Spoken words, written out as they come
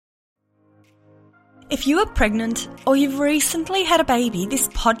If you are pregnant or you've recently had a baby, this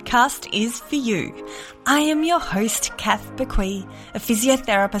podcast is for you. I am your host, Kath Bequee, a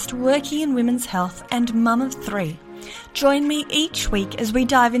physiotherapist working in women's health and mum of 3. Join me each week as we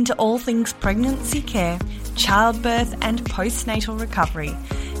dive into all things pregnancy care, childbirth and postnatal recovery,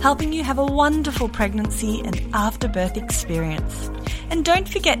 helping you have a wonderful pregnancy and afterbirth experience. And don't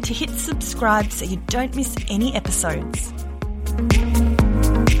forget to hit subscribe so you don't miss any episodes.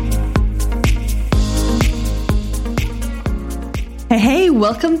 Hey,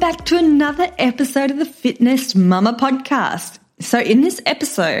 welcome back to another episode of the Fitness Mama podcast. So in this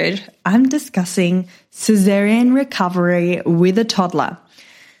episode, I'm discussing Caesarean recovery with a toddler.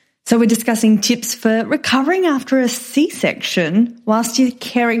 So we're discussing tips for recovering after a C-section whilst you're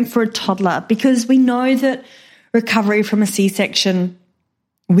caring for a toddler, because we know that recovery from a C-section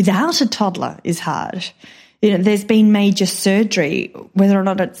without a toddler is hard. You know, there's been major surgery, whether or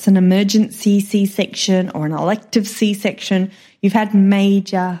not it's an emergency C-section or an elective C-section, you've had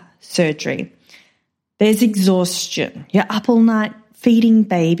major surgery. There's exhaustion. You're up all night feeding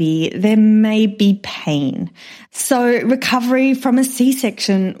baby. There may be pain. So recovery from a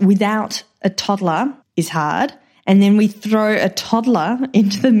C-section without a toddler is hard. And then we throw a toddler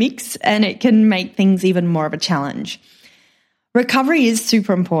into the mix and it can make things even more of a challenge. Recovery is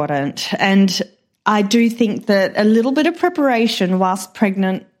super important, and I do think that a little bit of preparation whilst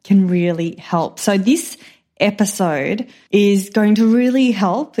pregnant can really help. So this episode is going to really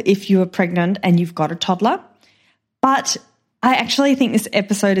help if you are pregnant and you've got a toddler. But I actually think this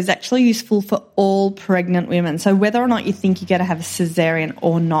episode is actually useful for all pregnant women. So whether or not you think you're going to have a cesarean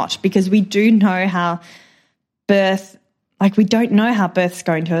or not, because we do know how we don't know how birth's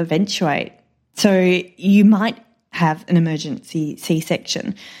going to eventuate. So you might have an emergency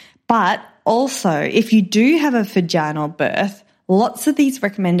C-section. But also, if you do have a vaginal birth, lots of these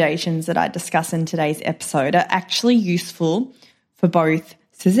recommendations that I discuss in today's episode are actually useful for both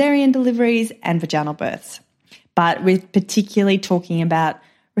cesarean deliveries and vaginal births. But we're particularly talking about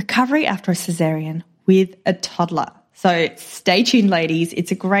recovery after a cesarean with a toddler. So stay tuned, ladies.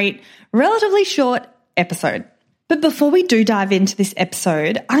 It's a great, relatively short episode. But before we do dive into this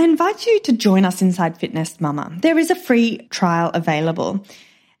episode, I invite you to join us inside Fitness Mama. There is a free trial available.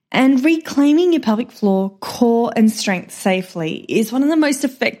 And reclaiming your pelvic floor, core and strength safely is one of the most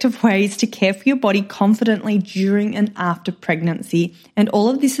effective ways to care for your body confidently during and after pregnancy. And all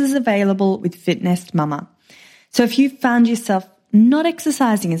of this is available with Fitness Mama. So if you found yourself not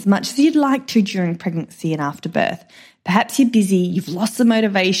exercising as much as you'd like to during pregnancy and after birth, perhaps you're busy, you've lost the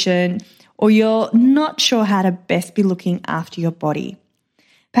motivation, or you're not sure how to best be looking after your body.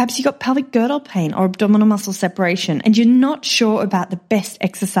 Perhaps you've got pelvic girdle pain or abdominal muscle separation and you're not sure about the best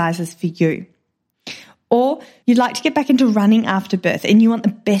exercises for you. Or you'd like to get back into running after birth and you want the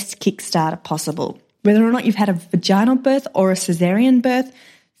best kickstarter possible. Whether or not you've had a vaginal birth or a cesarean birth,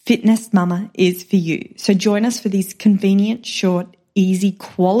 Fitness Mama is for you. So join us for these convenient, short, easy,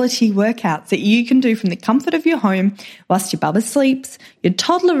 quality workouts that you can do from the comfort of your home whilst your bubba sleeps, your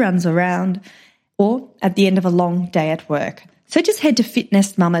toddler runs around, or at the end of a long day at work. So just head to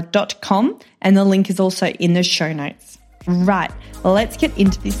fitnessmama.com and the link is also in the show notes. Right, let's get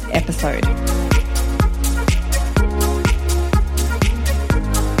into this episode.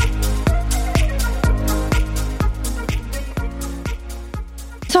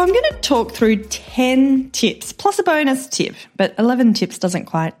 So I'm going to talk through 10 tips plus a bonus tip, but 11 tips doesn't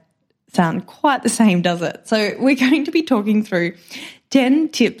quite sound quite the same, does it? So we're going to be talking through 10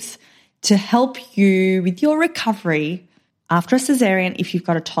 tips to help you with your recovery after a cesarean if you've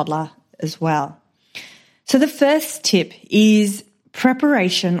got a toddler as well. So the first tip is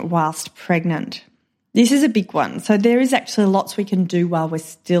preparation whilst pregnant. This is a big one. So there is actually lots we can do while we're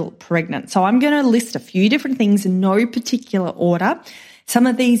still pregnant. So I'm going to list a few different things in no particular order. Some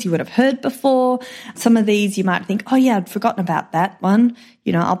of these you would have heard before. Some of these you might think, oh yeah, I'd forgotten about that one.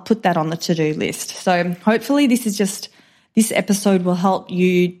 You know, I'll put that on the to-do list. So hopefully this episode will help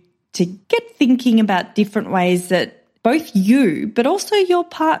you to get thinking about different ways that both you, but also your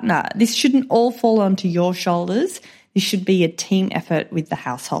partner, this shouldn't all fall onto your shoulders. This should be a team effort with the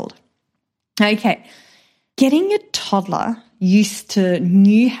household. Okay, getting your toddler used to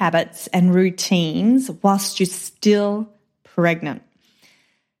new habits and routines whilst you're still pregnant.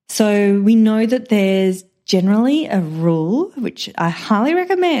 So we know that there's generally a rule, which I highly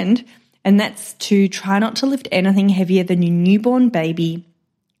recommend, and that's to try not to lift anything heavier than your newborn baby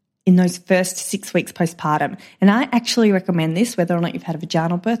in those first 6 weeks postpartum. And I actually recommend this whether or not you've had a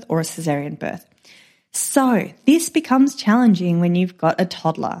vaginal birth or a cesarean birth. So this becomes challenging when you've got a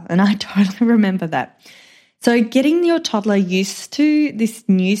toddler, and I totally remember that. So getting your toddler used to this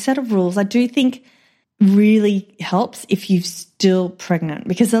new set of rules, I do think really helps if you're still pregnant,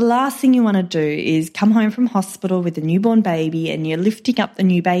 because the last thing you want to do is come home from hospital with a newborn baby and you're lifting up the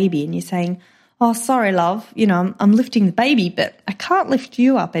new baby and you're saying, oh, sorry, love, I'm lifting the baby, but I can't lift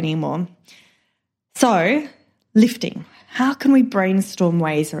you up anymore. So lifting, how can we brainstorm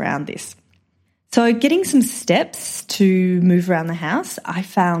ways around this? So getting some steps to move around the house I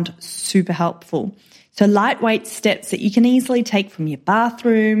found super helpful. So lightweight steps that you can easily take from your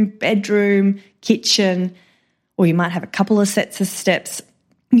bathroom, bedroom, kitchen, or you might have a couple of sets of steps.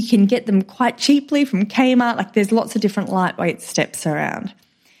 You can get them quite cheaply from Kmart. Like, there's lots of different lightweight steps around.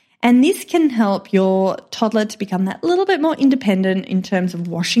 And this can help your toddler to become that little bit more independent in terms of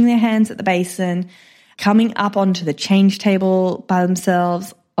washing their hands at the basin, coming up onto the change table by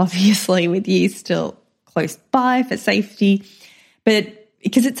themselves, obviously with you still close by for safety. But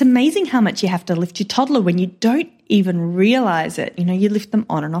because it's amazing how much you have to lift your toddler when you don't even realize it. You lift them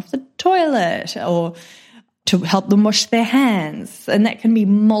on and off the toilet or to help them wash their hands, and that can be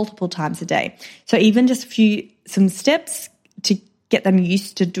multiple times a day. So even just some steps to get them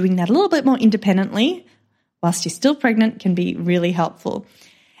used to doing that a little bit more independently whilst you're still pregnant can be really helpful.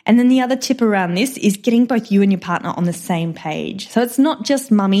 And then the other tip around this is getting both you and your partner on the same page. So it's not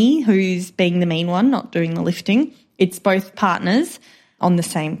just mummy who's being the mean one, not doing the lifting. It's both partners on the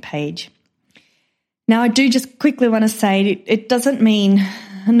same page. Now, I do just quickly want to say it doesn't mean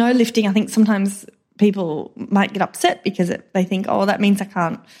no lifting. I think sometimes people might get upset because they think, oh, that means I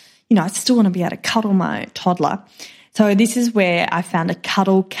can't, I still want to be able to cuddle my toddler. So this is where I found a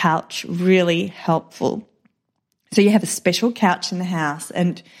cuddle couch really helpful. So you have a special couch in the house,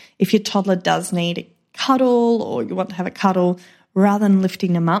 and if your toddler does need a cuddle or you want to have a cuddle, rather than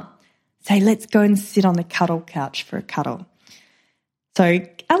lifting them up, say, let's go and sit on the cuddle couch for a cuddle. So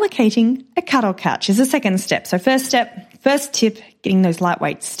allocating a cuddle couch is the second step. So first tip, getting those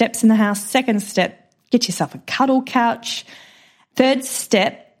lightweight steps in the house. Second step, get yourself a cuddle couch. Third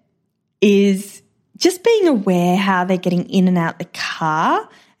step is just being aware how they're getting in and out the car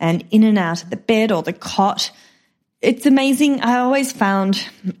and in and out of the bed or the cot. It's amazing. I always found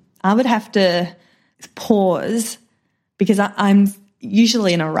I would have to pause because I'm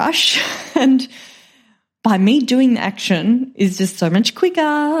usually in a rush, and by me doing the action is just so much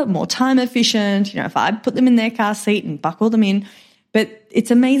quicker, more time efficient. If I put them in their car seat and buckle them in, but it's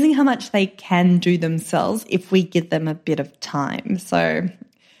amazing how much they can do themselves if we give them a bit of time. So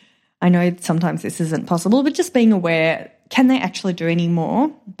I know sometimes this isn't possible, but just being aware, can they actually do any more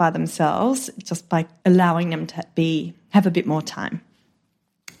by themselves just by allowing them to have a bit more time?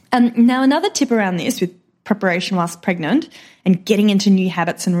 Now, another tip around this with preparation whilst pregnant and getting into new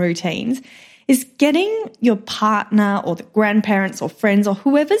habits and routines is getting your partner or the grandparents or friends or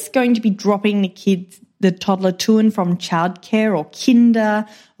whoever's going to be dropping the toddler to and from childcare or kinder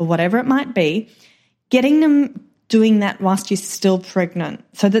or whatever it might be, getting them doing that whilst you're still pregnant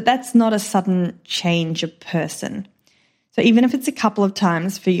so that that's not a sudden change of person. So even if it's a couple of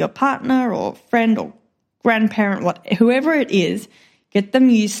times for your partner or friend or grandparent, whoever it is, get them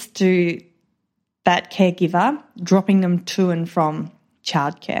used to that caregiver dropping them to and from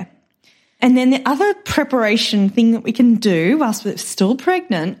childcare. And then the other preparation thing that we can do whilst we're still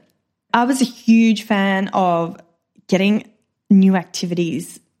pregnant, I was a huge fan of getting new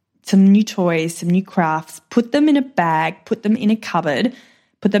activities, some new toys, some new crafts, put them in a bag, put them in a cupboard,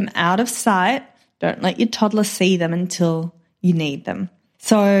 put them out of sight. Don't let your toddler see them until you need them.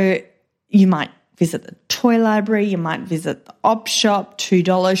 So you might visit the toy library, you might visit the op shop,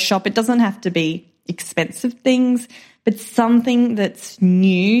 $2 shop. It doesn't have to be expensive things, but something that's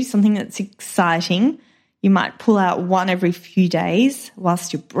new, something that's exciting. You might pull out one every few days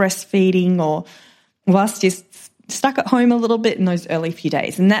whilst you're breastfeeding or whilst you're stuck at home a little bit in those early few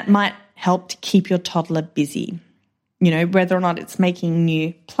days. And that might help to keep your toddler busy, whether or not it's making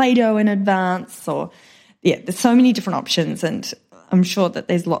new Play-Doh in advance there's so many different options, and I'm sure that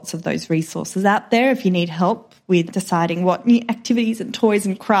there's lots of those resources out there if you need help with deciding what new activities and toys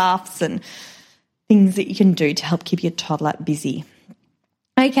and crafts and things that you can do to help keep your toddler busy.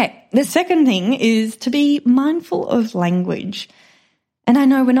 Okay, the second thing is to be mindful of language. And I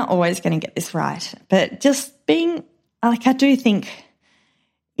know we're not always going to get this right, but just being, I do think,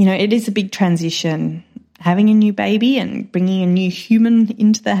 it is a big transition, having a new baby and bringing a new human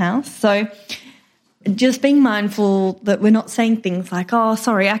into the house. So just being mindful that we're not saying things like, oh,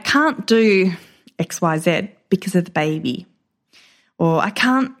 sorry, I can't do X, Y, Z because of the baby. Or I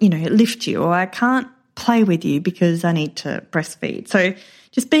can't, lift you, or I can't play with you because I need to breastfeed. So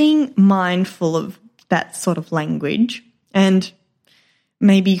just being mindful of that sort of language, and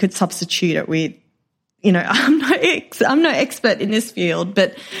maybe you could substitute it with, I'm not I'm no expert in this field,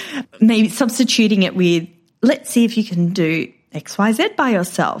 but maybe substituting it with, let's see if you can do XYZ by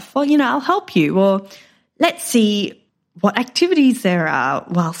yourself. Or, I'll help you. Or let's see what activities there are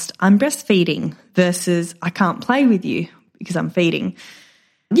whilst I'm breastfeeding versus I can't play with you because I'm feeding.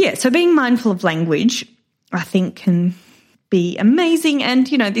 Yeah, so being mindful of language, I think, can be amazing. And,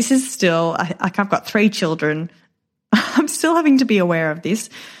 this is still, I've got 3 children. I'm still having to be aware of this.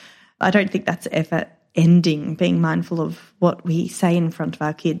 I don't think that's ever ending, being mindful of what we say in front of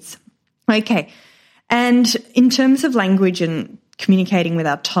our kids. Okay, and in terms of language and communicating with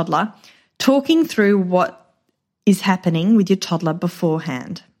our toddler, talking through what is happening with your toddler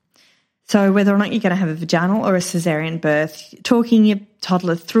beforehand. So whether or not you're going to have a vaginal or a caesarean birth, talking your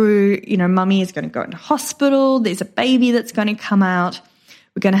toddler through, mummy is going to go into hospital, there's a baby that's going to come out,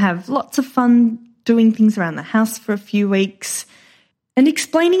 we're going to have lots of fun doing things around the house for a few weeks, and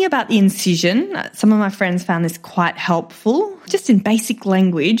explaining about the incision. Some of my friends found this quite helpful, just in basic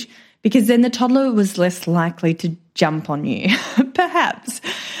language, because then the toddler was less likely to jump on you, perhaps.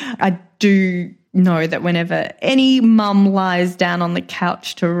 I do know that whenever any mum lies down on the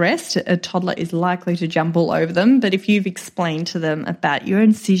couch to rest, a toddler is likely to jump all over them. But if you've explained to them about your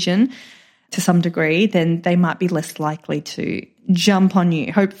incision to some degree, then they might be less likely to jump on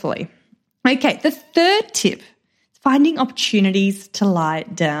you, hopefully. Okay, the third tip is finding opportunities to lie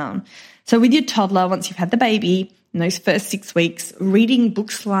down. So with your toddler, once you've had the baby, in those first 6 weeks, reading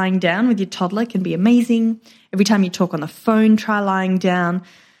books lying down with your toddler can be amazing. Every time you talk on the phone, try lying down.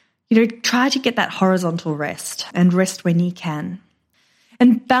 Try to get that horizontal rest and rest when you can.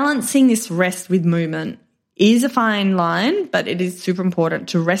 And balancing this rest with movement is a fine line, but it is super important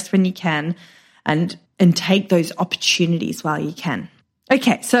to rest when you can and take those opportunities while you can.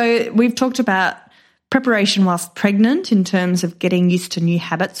 Okay, so we've talked about preparation whilst pregnant in terms of getting used to new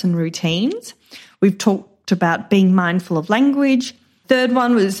habits and routines. We've talked about being mindful of language. Third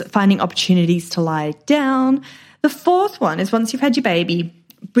one was finding opportunities to lie down. The fourth one is once you've had your baby,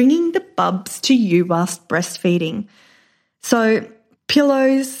 bringing the bubs to you whilst breastfeeding. So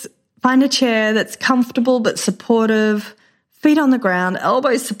pillows, find a chair that's comfortable but supportive, feet on the ground,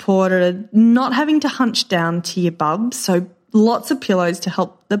 elbows supported, not having to hunch down to your bubs. So lots of pillows to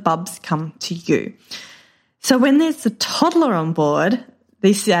help the bubs come to you. So when there's a toddler on board,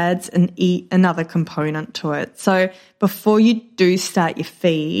 this adds another component to it. So before you do start your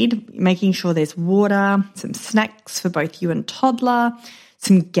feed, making sure there's water, some snacks for both you and toddler,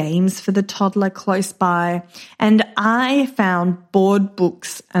 some games for the toddler close by. And I found board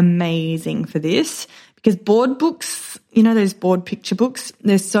books amazing for this because board books, those board picture books,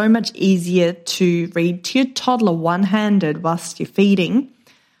 they're so much easier to read to your toddler one-handed whilst you're feeding.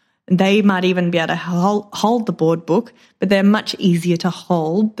 They might even be able to hold the board book, but they're much easier to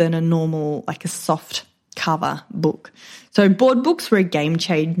hold than a normal, like a soft cover book. So board books were a game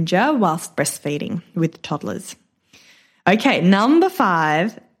changer whilst breastfeeding with toddlers. Okay, number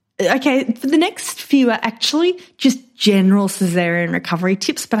 5. Okay, for the next few are actually just general caesarean recovery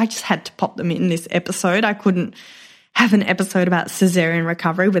tips, but I just had to pop them in this episode. I couldn't have an episode about caesarean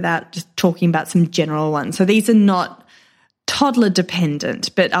recovery without just talking about some general ones. So these are not toddler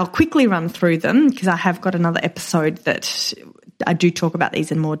dependent, but I'll quickly run through them because I have got another episode that I do talk about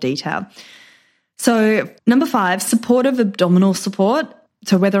these in more detail. So number 5, supportive abdominal support.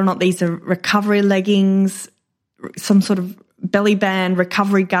 So whether or not these are recovery leggings, some sort of belly band,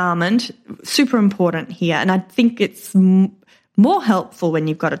 recovery garment, super important here. And I think it's more helpful when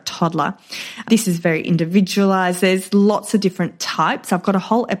you've got a toddler. This is very individualized. There's lots of different types. I've got a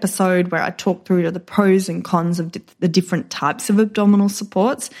whole episode where I talk through the pros and cons of the different types of abdominal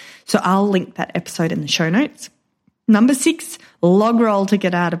supports. So I'll link that episode in the show notes. Number 6, log roll to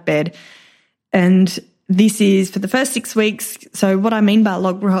get out of bed. And this is for the first 6 weeks. So what I mean by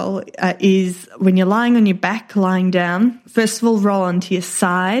log roll is when you're lying on your back, lying down, first of all, roll onto your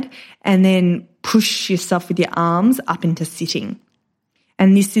side and then push yourself with your arms up into sitting.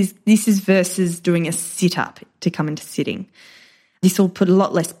 And this is versus doing a sit-up to come into sitting. This will put a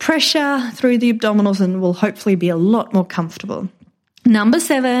lot less pressure through the abdominals and will hopefully be a lot more comfortable. Number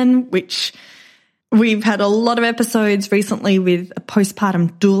 7, which we've had a lot of episodes recently with a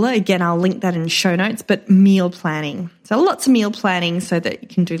postpartum doula. Again, I'll link that in the show notes, but meal planning. So lots of meal planning so that you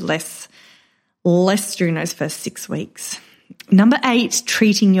can do less during those first 6 weeks. Number 8,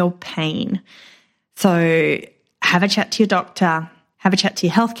 treating your pain. So have a chat to your doctor, have a chat to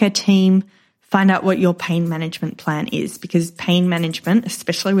your healthcare team, find out what your pain management plan is because pain management,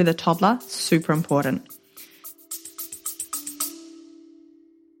 especially with a toddler, super important.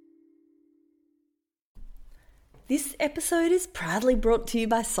 This episode is proudly brought to you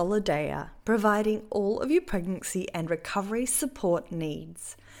by Solidea, providing all of your pregnancy and recovery support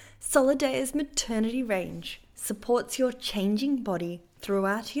needs. Solidea's maternity range supports your changing body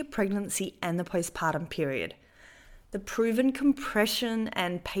throughout your pregnancy and the postpartum period. The proven compression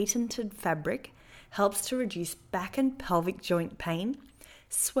and patented fabric helps to reduce back and pelvic joint pain,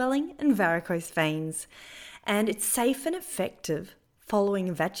 swelling and varicose veins, and it's safe and effective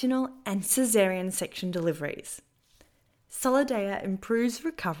following vaginal and Caesarean section deliveries. Solidea improves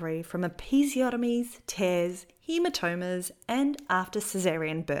recovery from episiotomies, tears, hematomas, and after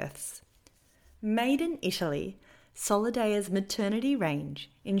Caesarean births. Made in Italy, Solidea's maternity range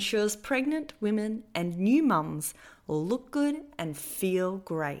ensures pregnant women and new mums will look good and feel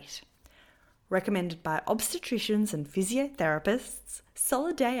great. Recommended by obstetricians and physiotherapists,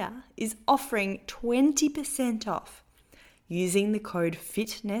 Solidea is offering 20% off using the code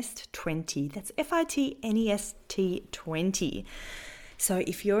FITNEST20. That's FITNEST 20. So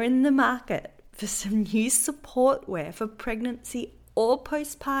if you're in the market for some new support wear for pregnancy or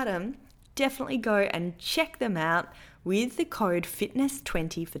postpartum, definitely go and check them out with the code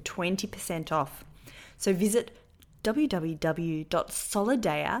FITNEST20 for 20% off. So visit www.solidea,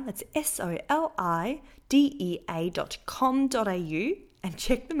 that's solidea.com.au, and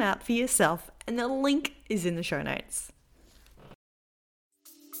check them out for yourself, and the link is in the show notes.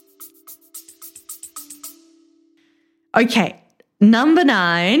 Okay, number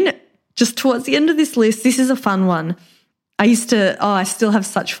 9, just towards the end of this list, this is a fun one. I still have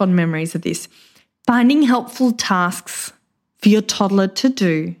such fond memories of this. Finding helpful tasks for your toddler to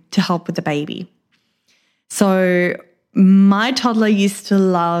do to help with the baby. So my toddler used to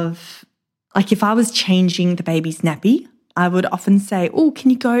love, like if I was changing the baby's nappy, I would often say, oh, can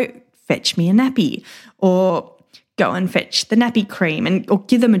you go fetch me a nappy? Or go and fetch the nappy cream, or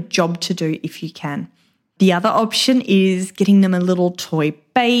give them a job to do if you can. The other option is getting them a little toy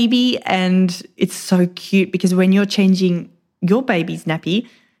baby, and it's so cute because when you're changing your baby's nappy,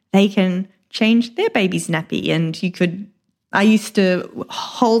 they can change their baby's nappy. And I used to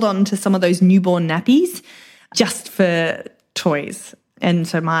hold on to some of those newborn nappies just for toys. And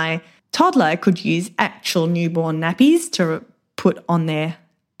so my toddler could use actual newborn nappies to put on their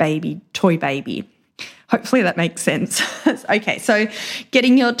toy baby. Hopefully that makes sense. Okay, so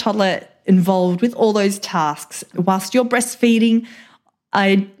getting your toddler involved with all those tasks whilst you're breastfeeding.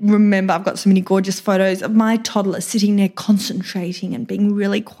 I remember I've got so many gorgeous photos of my toddler sitting there concentrating and being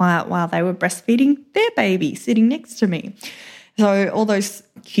really quiet while they were breastfeeding their baby sitting next to me. So all those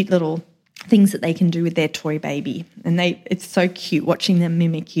cute little things that they can do with their toy baby, and it's so cute watching them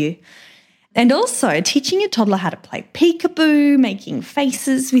mimic you. And also teaching your toddler how to play peekaboo, making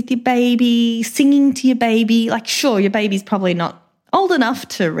faces with your baby, singing to your baby. Like, sure, your baby's probably not old enough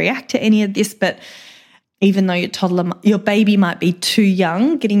to react to any of this, but even though your baby might be too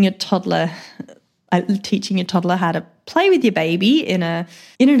young, teaching your toddler how to play with your baby in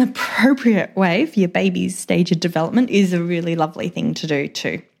an appropriate way for your baby's stage of development is a really lovely thing to do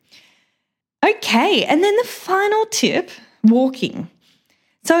too. Okay, and then the final tip, walking.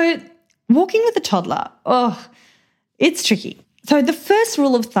 So walking with a toddler, it's tricky. So the first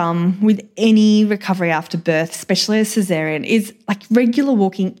rule of thumb with any recovery after birth, especially a cesarean, is like regular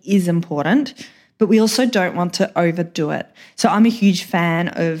walking is important, but we also don't want to overdo it. So I'm a huge fan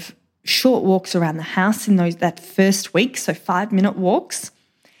of short walks around the house in that first week, so 5-minute walks.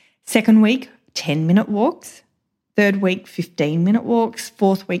 Second week, 10-minute walks. Third week, 15-minute walks.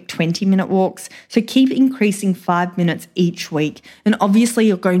 Fourth week, 20-minute walks. So keep increasing 5 minutes each week. And obviously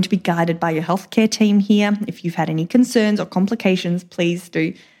you're going to be guided by your healthcare team here. If you've had any concerns or complications, please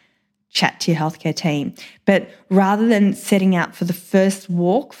do chat to your healthcare team. But rather than setting out for the first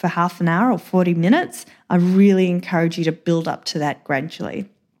walk for half an hour or 40 minutes, I really encourage you to build up to that gradually.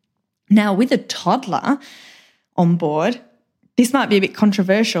 Now, with a toddler on board, this might be a bit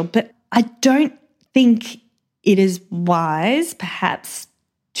controversial, but I don't think it is wise perhaps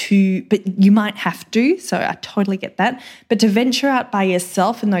but you might have to, so I totally get that, but to venture out by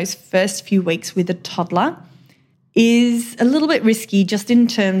yourself in those first few weeks with a toddler is a little bit risky, just in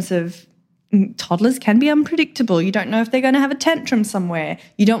terms of toddlers can be unpredictable. You don't know if they're going to have a tantrum somewhere.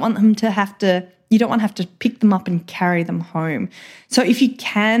 You don't want to have to pick them up and carry them home. So if you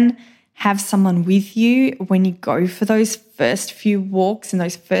can have someone with you when you go for those first few walks in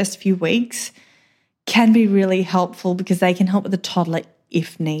those first few weeks, can be really helpful because they can help with the toddler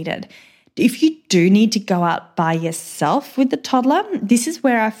if needed. If you do need to go out by yourself with the toddler, this is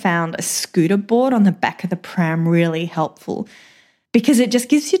where I found a scooter board on the back of the pram really helpful, because it just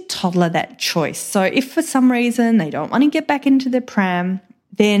gives your toddler that choice. So if for some reason they don't want to get back into the pram,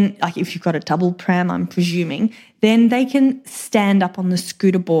 then like if you've got a double pram, I'm presuming, then they can stand up on the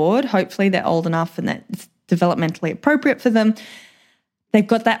scooter board. Hopefully they're old enough and that's developmentally appropriate for them. They've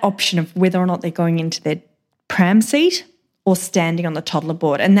got that option of whether or not they're going into their pram seat or standing on the toddler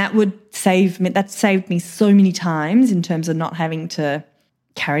board. And that saved me so many times in terms of not having to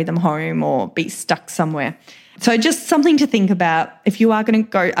carry them home or be stuck somewhere. So just something to think about if you are going to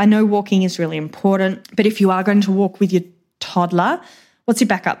go. I know walking is really important, but if you are going to walk with your toddler, what's your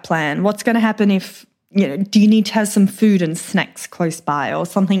backup plan? What's going to happen if, do you need to have some food and snacks close by or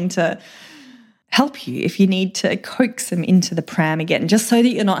something to help you if you need to coax them into the pram again, just so that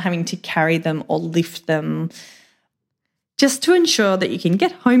you're not having to carry them or lift them, just to ensure that you can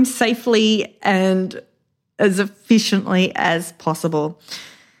get home safely and as efficiently as possible.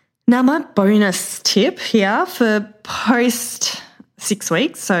 Now, my bonus tip here for post 6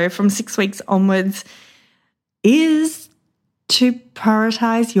 weeks, so from 6 weeks onwards, is to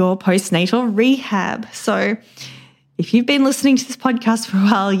prioritize your postnatal rehab. So if you've been listening to this podcast for a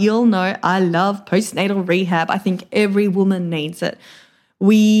while, you'll know I love postnatal rehab. I think every woman needs it.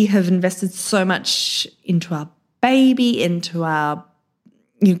 We have invested so much into our baby, into our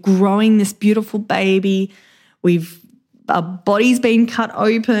growing this beautiful baby. Our body's been cut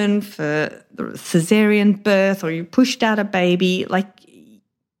open for the Caesarean birth, or you pushed out a baby. Like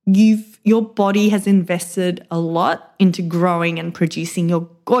your body has invested a lot into growing and producing your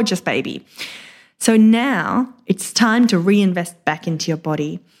gorgeous baby. So now it's time to reinvest back into your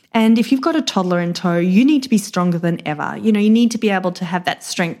body. And if you've got a toddler in tow, you need to be stronger than ever. You need to be able to have that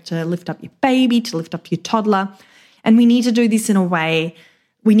strength to lift up your baby, to lift up your toddler. And we need to do this in a way,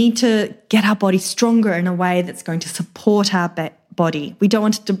 we need to get our body stronger in a way that's going to support our body. We don't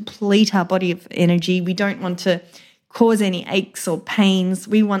want to deplete our body of energy. We don't want to cause any aches or pains.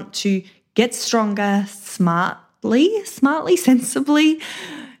 We want to get stronger smartly, sensibly,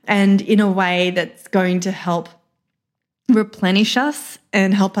 and in a way that's going to help replenish us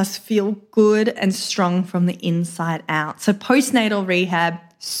and help us feel good and strong from the inside out. So postnatal rehab,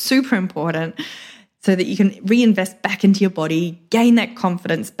 super important, so that you can reinvest back into your body, gain that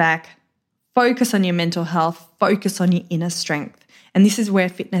confidence back, focus on your mental health, focus on your inner strength. And this is where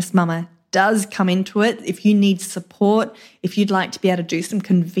Fitness Mama does come into it. If you need support, if you'd like to be able to do some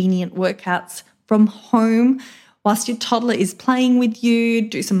convenient workouts from home whilst your toddler is playing with you,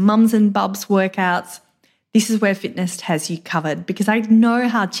 do some mums and bubs workouts, this is where Fitness has you covered, because I know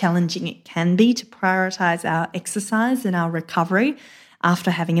how challenging it can be to prioritize our exercise and our recovery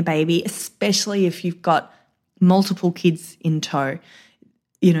after having a baby, especially if you've got multiple kids in tow.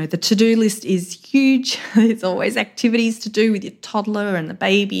 The to-do list is huge. There's always activities to do with your toddler and the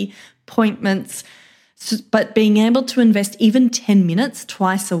baby, appointments. But being able to invest even 10 minutes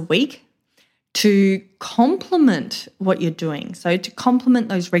twice a week to complement what you're doing, so to complement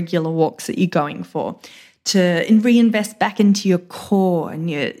those regular walks that you're going for, to reinvest back into your core and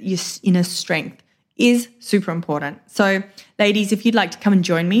your inner strength is super important. So ladies, if you'd like to come and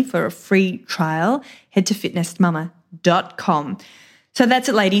join me for a free trial, head to fitnessmama.com. So that's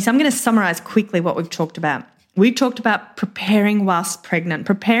it, ladies. I'm going to summarize quickly what we've talked about. We've talked about preparing whilst pregnant,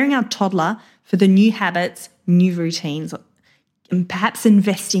 preparing our toddler for the new habits, new routines, and perhaps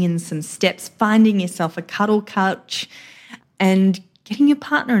investing in some steps, finding yourself a cuddle couch and getting your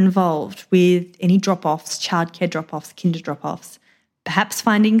partner involved with any drop-offs, childcare drop-offs, kinder drop-offs, perhaps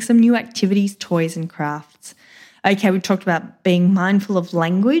finding some new activities, toys and crafts. Okay, we've talked about being mindful of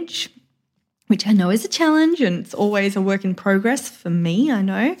language, which I know is a challenge and it's always a work in progress for me, I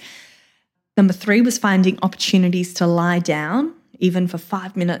know. Number 3 was finding opportunities to lie down, even for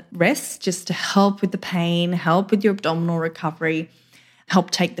 5-minute rests, just to help with the pain, help with your abdominal recovery,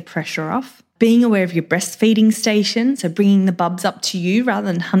 help take the pressure off. Being aware of your breastfeeding station, so bringing the bubs up to you rather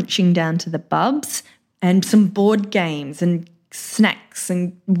than hunching down to the bubs, and some board games and snacks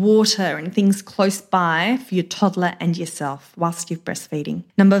and water and things close by for your toddler and yourself whilst you're breastfeeding.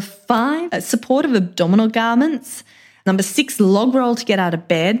 Number 5, supportive abdominal garments. Number 6, log roll to get out of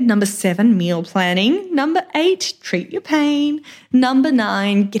bed. Number 7, meal planning. Number 8, treat your pain. Number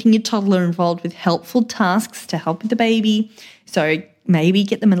 9, getting your toddler involved with helpful tasks to help with the baby. So maybe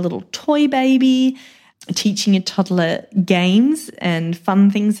get them a little toy baby, teaching your toddler games and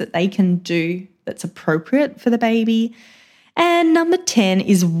fun things that they can do that's appropriate for the baby. And number 10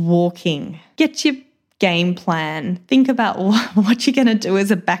 is walking. Get your game plan. Think about what you're going to do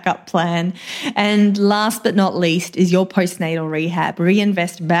as a backup plan. And last but not least is your postnatal rehab.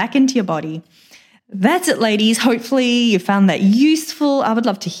 Reinvest back into your body. That's it, ladies. Hopefully you found that useful. I would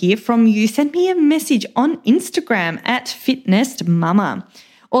love to hear from you. Send me a message on Instagram at FitnessMama,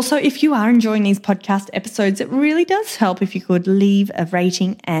 Also, if you are enjoying these podcast episodes, it really does help if you could leave a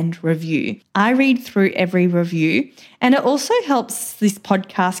rating and review. I read through every review, and it also helps this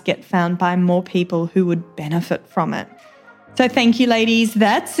podcast get found by more people who would benefit from it. So thank you, ladies.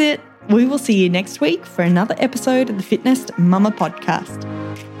 That's it. We will see you next week for another episode of the Fitness Mama podcast.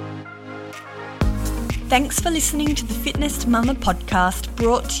 Thanks for listening to the Fitness Mama podcast,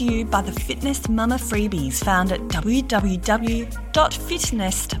 brought to you by the Fitness Mama freebies found at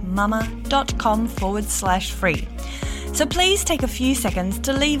www.fitnessmama.com/free. So please take a few seconds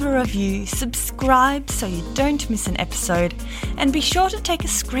to leave a review, subscribe so you don't miss an episode, and be sure to take a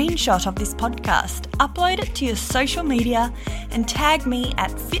screenshot of this podcast, upload it to your social media, and tag me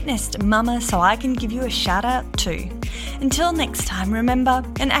at Fitness Mama so I can give you a shout out too. Until next time, remember,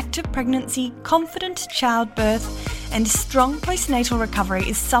 an active pregnancy, confident childbirth, and strong postnatal recovery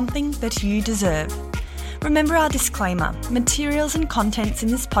is something that you deserve. Remember our disclaimer, materials and contents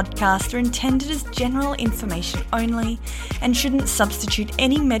in this podcast are intended as general information only and shouldn't substitute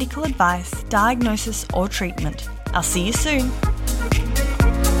any medical advice, diagnosis or treatment. I'll see you soon.